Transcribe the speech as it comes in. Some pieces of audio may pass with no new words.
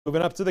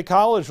Moving up to the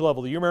college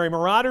level, the UMary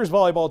Marauders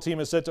volleyball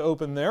team is set to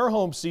open their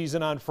home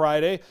season on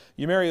Friday.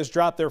 UMary has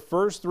dropped their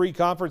first 3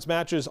 conference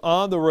matches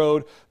on the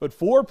road, but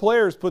 4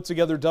 players put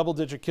together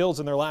double-digit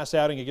kills in their last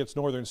outing against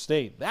Northern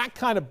State. That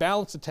kind of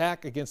balanced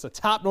attack against the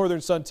top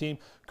Northern Sun team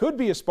could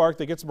be a spark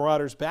that gets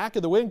Marauders back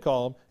in the win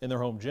column in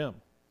their home gym.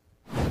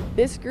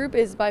 This group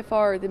is by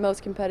far the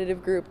most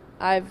competitive group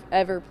I've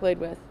ever played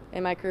with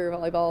in my career of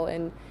volleyball,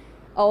 and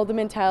all the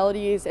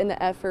mentalities and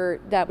the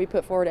effort that we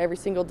put forward every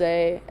single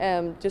day,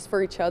 just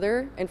for each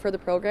other and for the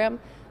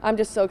program. I'm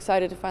just so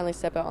excited to finally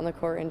step out on the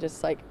court and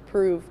just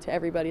prove to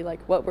everybody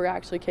what we're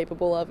actually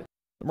capable of.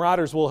 The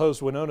Marauders will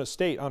host Winona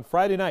State on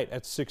Friday night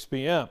at 6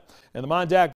 p.m. And the Mondag